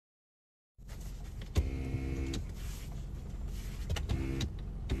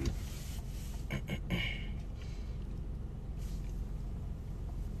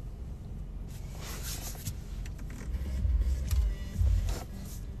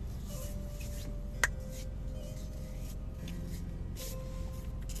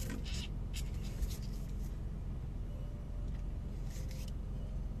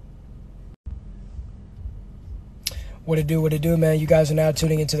What it do, man? You guys are now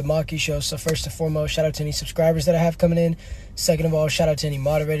tuning into the Maki Show. So first and foremost, shout out to any subscribers that I have coming in. Second of all, shout out to any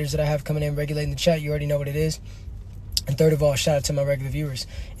moderators that I have coming in, regulating the chat. You already know what it is. And third of all, shout out to my regular viewers.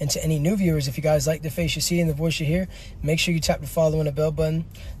 And to any new viewers, if you guys like the face you see and the voice you hear, make sure you tap the follow and the bell button.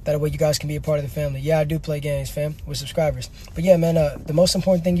 That way you guys can be a part of the family. Yeah, I do play games, fam, with subscribers. But yeah, man, the most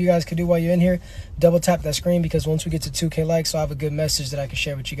important thing you guys could do while you're in here, double tap that screen, because once we get to 2K likes, I'll have a good message that I can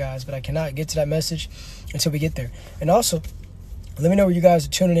share with you guys. But I cannot get to that message until we get there. And also, let me know where you guys are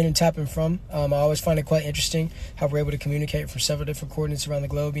tuning in and tapping from. I always find it quite interesting how we're able to communicate from several different coordinates around the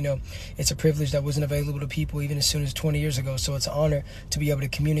globe. You know, it's a privilege that wasn't available to people even as soon as 20 years ago. So it's an honor to be able to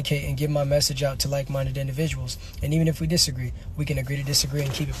communicate and give my message out to like-minded individuals. And even if we disagree, we can agree to disagree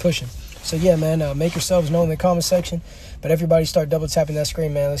and keep it pushing. So yeah, man, make yourselves known in the comment section. But everybody start double tapping that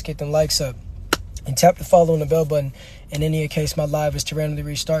screen, man. Let's get them likes up. And tap the follow and the bell button in any case my live is to randomly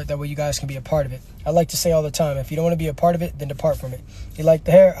restart. That way you guys can be a part of it. I like to say all the time, if you don't want to be a part of it, then depart from it. You like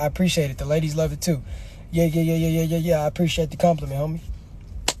the hair? I appreciate it. The ladies love it too. Yeah. I appreciate the compliment, homie.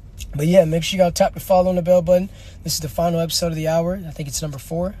 But yeah, make sure you gotta tap the follow and the bell button. This is the final episode of the hour. I think it's number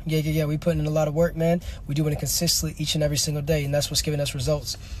 4. Yeah. We putting in a lot of work, man. We doing it consistently each and every single day, and that's what's giving us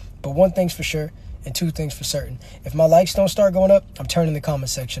results. But one thing's for sure, and two things for certain. If my likes don't start going up, I'm turning the comment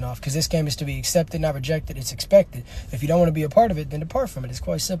section off, because this game is to be accepted, not rejected. It's expected. If you don't want to be a part of it, then depart from it. It's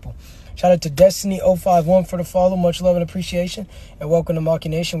quite simple. Shout out to Destiny051 for the follow. Much love and appreciation. And welcome to Maki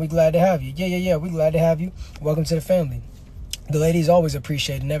Nation. We glad to have you. Yeah. We glad to have you. Welcome to the family. The ladies always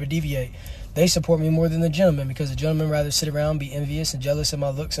appreciate and never deviate. They support me more than the gentlemen, because the gentlemen rather sit around, be envious and jealous of my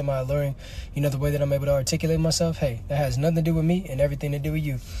looks and my alluring, the way that I'm able to articulate myself. Hey, that has nothing to do with me and everything to do with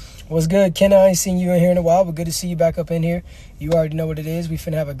you. What's good, Ken? I ain't seen you in here in a while, but good to see you back up in here. You already know what it is. We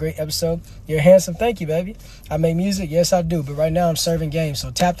finna have a great episode. You're handsome. Thank you, baby. I make music. Yes, I do. But right now I'm serving games,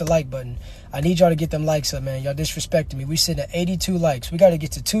 so tap the like button. I need y'all to get them likes up, man. Y'all disrespecting me. We sitting at 82 likes. We got to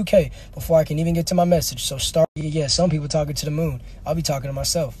get to 2K before I can even get to my message. So start. Yeah, some people talking to the moon. I'll be talking to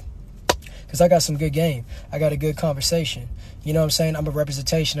myself, because I got some good game. I got a good conversation. You know what I'm saying? I'm a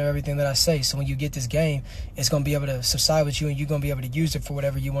representation of everything that I say. So when you get this game, it's going to be able to subside with you, and you're going to be able to use it for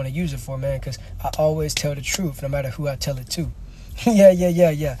whatever you want to use it for, man, because I always tell the truth no matter who I tell it to.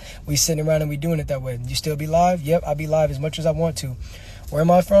 Yeah. We sitting around and we doing it that way. You still be live? Yep, I'll be live as much as I want to. Where am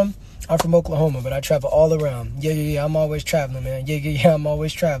I from? I'm from Oklahoma, but I travel all around. Yeah. I'm always traveling, man. Yeah. I'm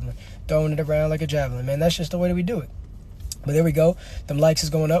always traveling. Throwing it around like a javelin, man. That's just the way that we do it. But there we go. Them likes is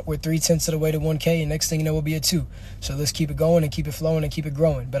going up. We're 3/10 of the way to 1K, and next thing you know, we'll be at 2. So let's keep it going and keep it flowing and keep it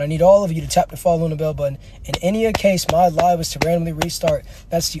growing. But I need all of you to tap the follow and the bell button. In any case my live is to randomly restart.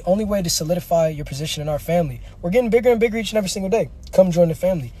 That's the only way to solidify your position in our family. We're getting bigger and bigger each and every single day. Come join the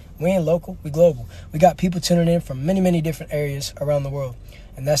family. We ain't local, we global. We got people tuning in from many different areas around the world.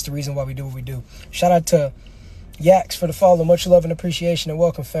 And that's the reason why we do what we do. Shout out to Yaks for the follow. Much love and appreciation, and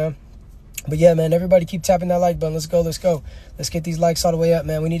welcome, fam. But yeah, man, everybody keep tapping that like button. Let's go. Let's get these likes all the way up,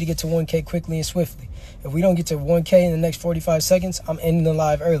 man. We need to get to 1K quickly and swiftly. If we don't get to 1K in the next 45 seconds, I'm ending the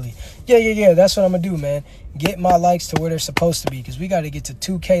live early. Yeah. That's what I'm going to do, man. Get my likes to where they're supposed to be, because we got to get to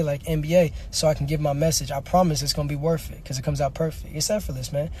 2K like NBA so I can give my message. I promise it's going to be worth it, because it comes out perfect. It's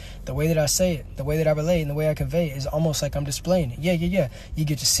effortless, man. The way that I say it, the way that I relate, and the way I convey it is almost like I'm displaying it. Yeah. You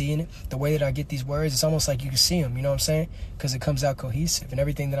get to seeing it. The way that I get these words, it's almost like you can see them, you know what I'm saying? Because it comes out cohesive, and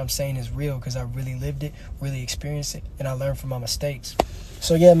everything that I'm saying is real, because I really lived it, really experienced it, and I learned from my mistakes.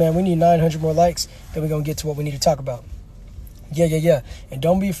 So yeah, man, we need 900 more likes, then we're going to get to what we need to talk about. Yeah. And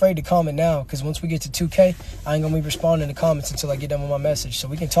don't be afraid to comment now, because once we get to 2K, I ain't going to be responding to comments until I get done with my message. So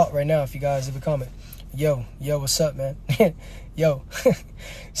we can talk right now if you guys leave a comment. Yo, what's up, man? Yo,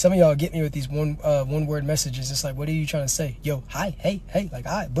 some of y'all get me with these one-word messages. It's like, what are you trying to say? Yo, hi, hey, like,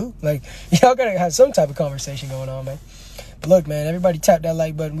 hi, boo. Like, y'all got to have some type of conversation going on, man. But look, man, everybody tap that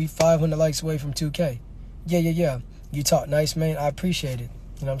like button. We 500 likes away from 2K. Yeah. You talk nice, man. I appreciate it.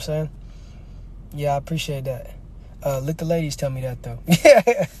 You know what I'm saying? Yeah, I appreciate that. Let the ladies tell me that, though.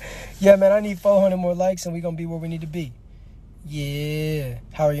 Yeah, man, I need 400 more likes, and we're going to be where we need to be. Yeah.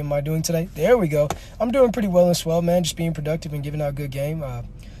 How am I doing today? There we go. I'm doing pretty well and swell, man. Just being productive and giving out a good game.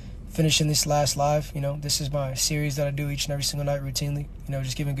 Finishing this last live. This is my series that I do each and every single night routinely.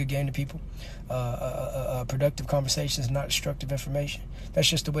 Just giving good game to people. Productive conversations, not destructive information. That's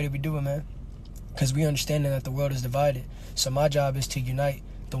just the way that we do it, man. Because we understand that the world is divided. So my job is to unite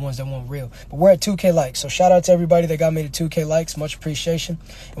the ones that want real. But we're at 2K likes. So shout out to everybody that got me to 2K likes. Much appreciation.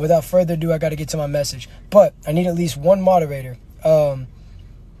 And without further ado, I got to get to my message. But I need at least one moderator.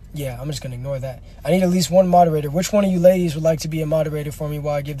 Yeah, I'm just going to ignore that. I need at least one moderator. Which one of you ladies would like to be a moderator for me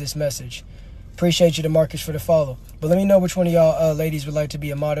while I give this message? Appreciate you, DeMarcus, for the follow. But let me know which one of y'all ladies would like to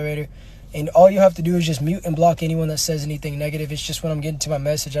be a moderator. And all you have to do is just mute and block anyone that says anything negative. It's just when I'm getting to my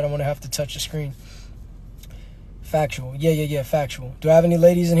message, I don't want to have to touch the screen. Factual. Yeah, factual. Do I have any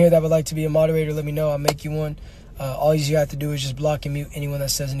ladies in here that would like to be a moderator? Let me know. I'll make you one. All you have to do is just block and mute anyone that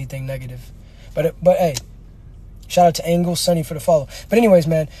says anything negative. But hey, shout out to Angle Sunny for the follow. But anyways,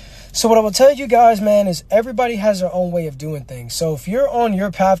 man, so what I will tell you guys, man, is everybody has their own way of doing things. So if you're on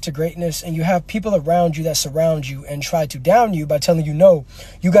your path to greatness and you have people around you that surround you and try to down you by telling you, no,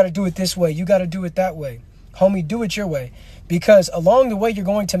 you got to do it this way, you got to do it that way. Homie, do it your way. Because along the way, you're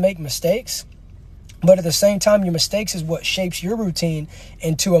going to make mistakes. But at the same time, your mistakes is what shapes your routine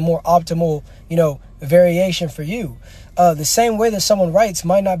into a more optimal, variation for you. The same way that someone writes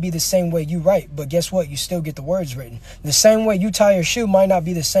might not be the same way you write, but guess what? You still get the words written. The same way you tie your shoe might not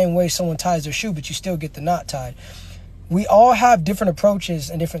be the same way someone ties their shoe, but you still get the knot tied. We all have different approaches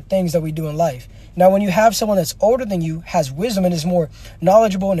and different things that we do in life. Now, when you have someone that's older than you, has wisdom, and is more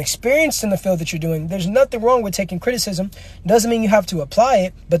knowledgeable and experienced in the field that you're doing, there's nothing wrong with taking criticism. Doesn't mean you have to apply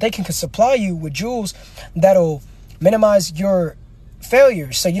it, but they can supply you with jewels that'll minimize your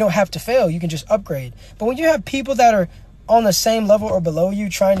failures so you don't have to fail. You can just upgrade. But when you have people that are on the same level or below you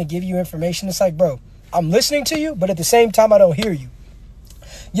trying to give you information, it's like, bro, I'm listening to you, but at the same time, I don't hear you.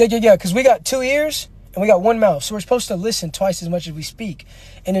 Yeah, because we got 2 ears and we got 1 mouth, so we're supposed to listen twice as much as we speak.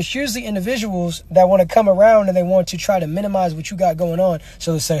 And it's usually individuals that want to come around and they want to try to minimize what you got going on.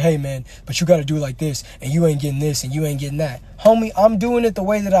 So they say, hey, man, but you got to do it like this, and you ain't getting this, and you ain't getting that. Homie, I'm doing it the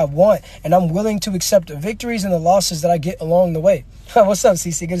way that I want, and I'm willing to accept the victories and the losses that I get along the way. What's up,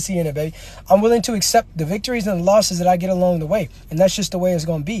 CC? Good to see you in there, baby. I'm willing to accept the victories and the losses that I get along the way, and that's just the way it's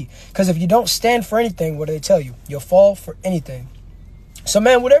going to be. Because if you don't stand for anything, what do they tell you? You'll fall for anything. So,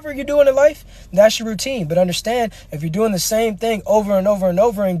 man, whatever you're doing in life, that's your routine. But understand, if you're doing the same thing over and over and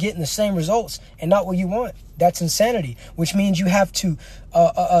over and getting the same results and not what you want, that's insanity, which means you have to,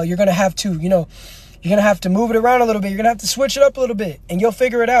 you're going to have to, you're going to have to move it around a little bit. You're going to have to switch it up a little bit, and you'll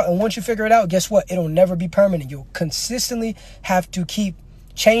figure it out. And once you figure it out, guess what? It'll never be permanent. You'll consistently have to keep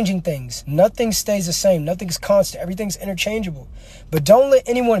changing things. Nothing stays the same. Nothing's constant. Everything's interchangeable. But don't let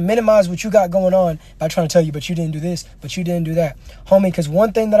anyone minimize what you got going on by trying to tell you, but you didn't do this, but you didn't do that. Homie, because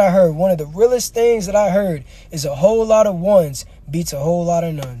one thing that I heard, one of the realest things that I heard is a whole lot of ones beats a whole lot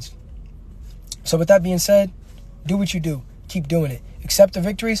of nones. So with that being said, do what you do. Keep doing it. Accept the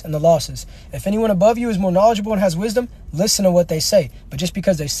victories and the losses. If anyone above you is more knowledgeable and has wisdom, listen to what they say. But just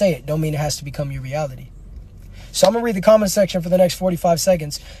because they say it, don't mean it has to become your reality. So I'm going to read the comment section for the next 45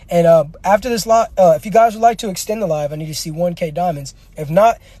 seconds. And after this live, if you guys would like to extend the live, I need to see 1K diamonds. If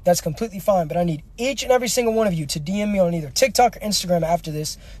not, that's completely fine. But I need each and every single one of you to DM me on either TikTok or Instagram after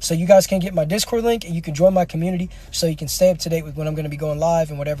this, so you guys can get my Discord link and you can join my community so you can stay up to date with when I'm going to be going live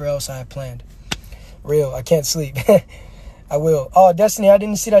and whatever else I have planned. Real, I can't sleep. I will. Oh, Destiny, I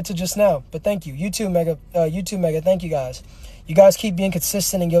didn't see that till just now. But thank you. You too, Mega. Thank you, guys. You guys keep being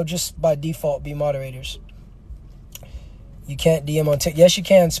consistent and you'll just by default be moderators. You can't DM on TikTok. Yes, you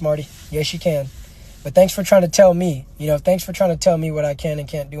can, Smarty. Yes, you can. But thanks for trying to tell me. Thanks for trying to tell me what I can and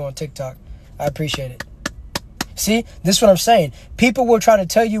can't do on TikTok. I appreciate it. See, this is what I'm saying. People will try to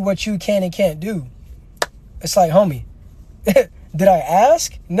tell you what you can and can't do. It's like, homie, did I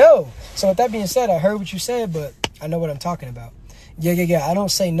ask? No. So with that being said, I heard what you said, but I know what I'm talking about. Yeah. I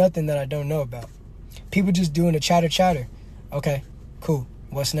don't say nothing that I don't know about. People just doing the chatter. Okay, cool.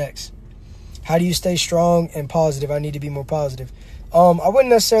 What's next? How do you stay strong and positive? I need to be more positive. I wouldn't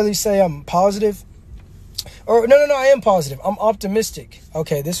necessarily say I'm positive. Or, no, I am positive. I'm optimistic.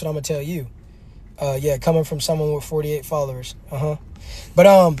 Okay, this is what I'm going to tell you. Yeah, coming from someone with 48 followers.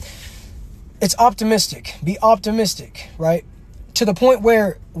 But it's optimistic. Be optimistic, right? To the point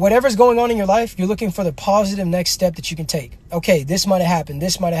where whatever's going on in your life, you're looking for the positive next step that you can take. Okay, this might have happened.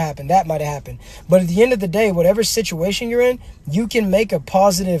 This might have happened. That might have happened. But at the end of the day, whatever situation you're in, you can make a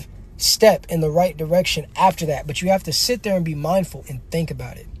positive step in the right direction after that. But you have to sit there and be mindful and think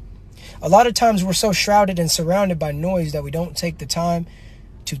about it. A lot of times we're so shrouded and surrounded by noise that we don't take the time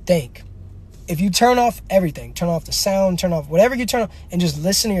to think. If you turn off everything, turn off the sound, turn off whatever you turn off, and just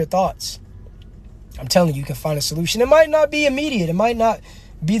listen to your thoughts, I'm telling you, you can find a solution. It might not be immediate. It might not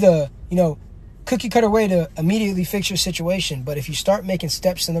be the, cookie cutter way to immediately fix your situation. But if you start making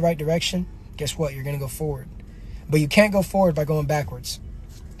steps in the right direction, guess what? You're going to go forward. But you can't go forward by going backwards.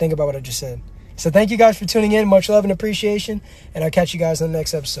 Think about what I just said. So thank you guys for tuning in. Much love and appreciation. And I'll catch you guys in the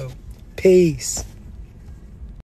next episode. Peace.